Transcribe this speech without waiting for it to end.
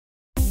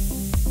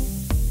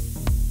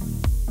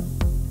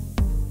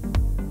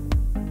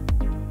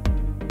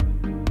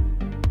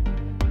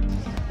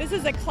This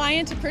is a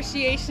client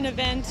appreciation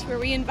event where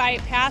we invite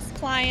past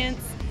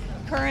clients,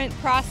 current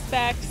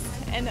prospects,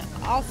 and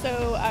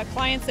also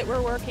clients that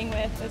we're working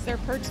with as they're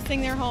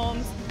purchasing their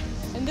homes.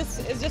 And this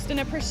is just an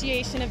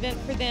appreciation event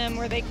for them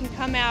where they can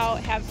come out,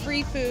 have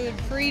free food,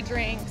 free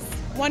drinks,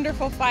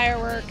 wonderful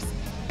fireworks,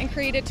 and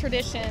create a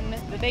tradition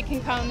that they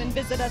can come and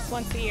visit us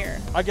once a year.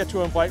 I get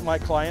to invite my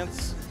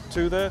clients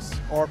to this,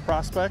 or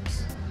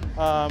prospects.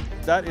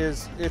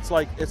 It's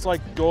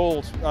like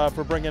gold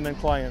for bringing in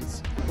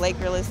clients. Blake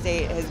Real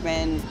Estate has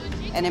been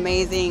an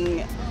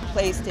amazing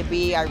place to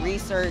be. I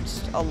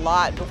researched a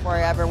lot before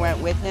I ever went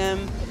with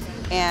him,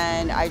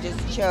 and I just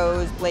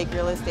chose Blake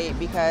Real Estate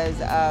because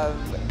of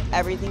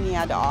everything he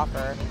had to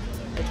offer,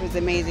 which was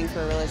amazing for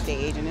a real estate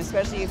agent,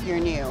 especially if you're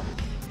new.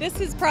 This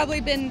has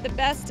probably been the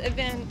best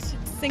event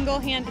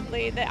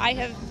single-handedly that I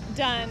have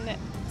done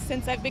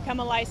since I've become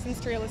a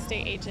licensed real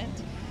estate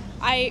agent.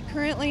 I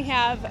currently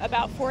have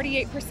about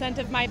 48%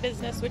 of my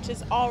business, which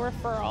is all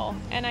referral,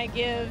 and I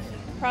give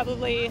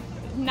probably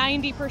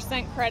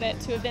 90% credit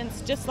to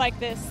events just like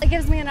this. It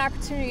gives me an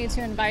opportunity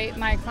to invite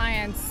my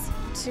clients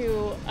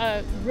to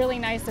a really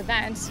nice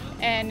event,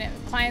 and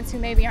clients who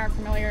maybe aren't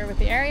familiar with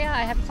the area.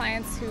 I have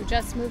clients who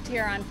just moved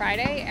here on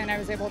Friday, and I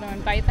was able to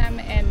invite them,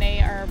 and they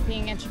are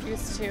being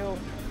introduced to,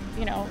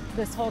 you know,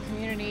 this whole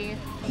community.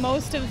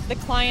 Most of the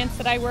clients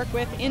that I work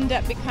with end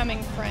up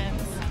becoming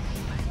friends.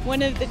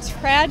 One of the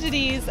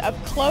tragedies of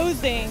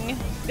closing,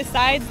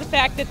 besides the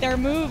fact that they're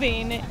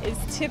moving, is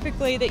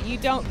typically that you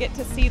don't get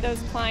to see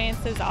those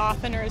clients as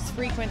often or as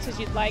frequent as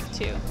you'd like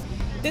to.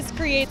 This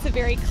creates a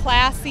very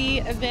classy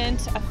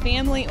event, a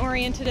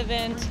family-oriented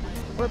event,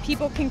 where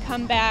people can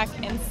come back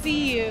and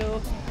see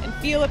you and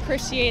feel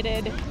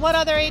appreciated. What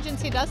other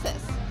agency does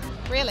this,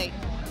 really,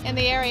 in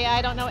the area?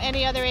 I don't know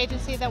any other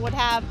agency that would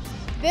have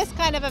this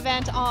kind of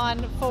event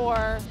on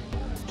for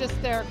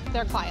just their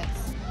clients.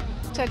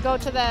 To go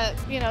to the,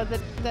 you know,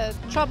 the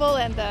trouble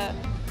and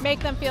make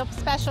them feel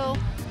special,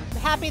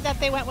 happy that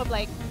they went with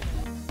Blake.